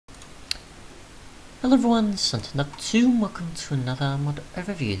Hello everyone, this is Antonuk2 and welcome to another mod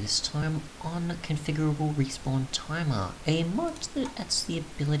overview, this time on Configureable Respawn Timer, a mod that adds the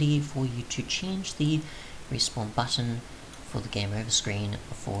ability for you to change the respawn button for the game over screen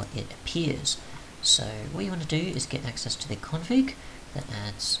before it appears. So what you want to do is get access to the config that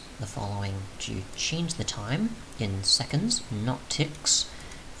adds the following: to change the time in seconds, not ticks,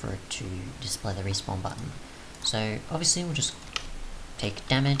 for it to display the respawn button. So obviously we'll just take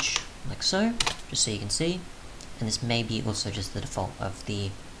damage like so, just so you can see, and this may be also just the default of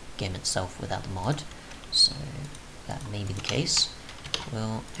the game itself without the mod, so that may be the case.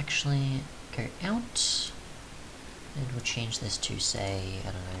 We'll actually go out and we'll change this to, say,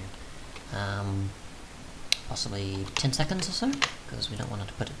 I don't know, possibly 10 seconds or so, because we don't want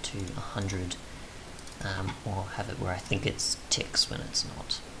to put it to 100 or have it where I think it's ticks when it's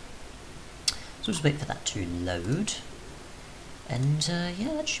not. So we'll just wait for that to load. And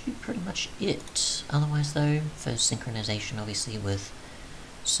yeah, that should be pretty much it. Otherwise though, for synchronization obviously with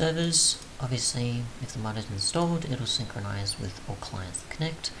servers, obviously if the mod is installed, it'll synchronize with all clients that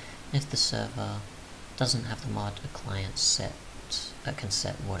connect. And if the server doesn't have the mod, a client can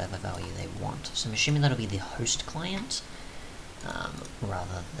set whatever value they want. So I'm assuming that'll be the host client,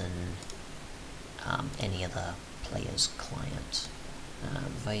 rather than any other player's client.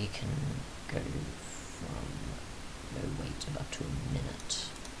 Though you can go from no wait of up to a minute.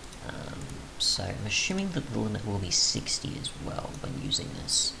 So I'm assuming that the limit will be 60 as well when using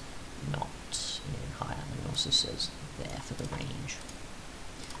this, not even higher. And it also says there for the range.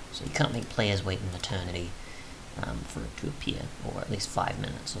 So you can't make players wait an eternity for it to appear, or at least 5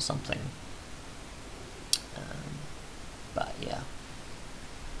 minutes or something. But yeah.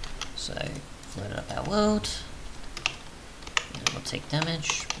 So load up our world, and we'll take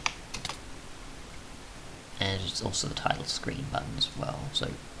damage. And it's also the title screen button as well, so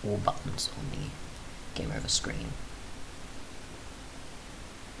all buttons on the game over screen.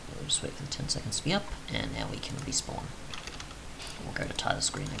 We'll just wait for the 10 seconds to be up, and now we can respawn. We'll go to title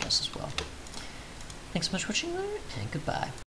screen, I guess, as well. Thanks so much for watching though, and goodbye.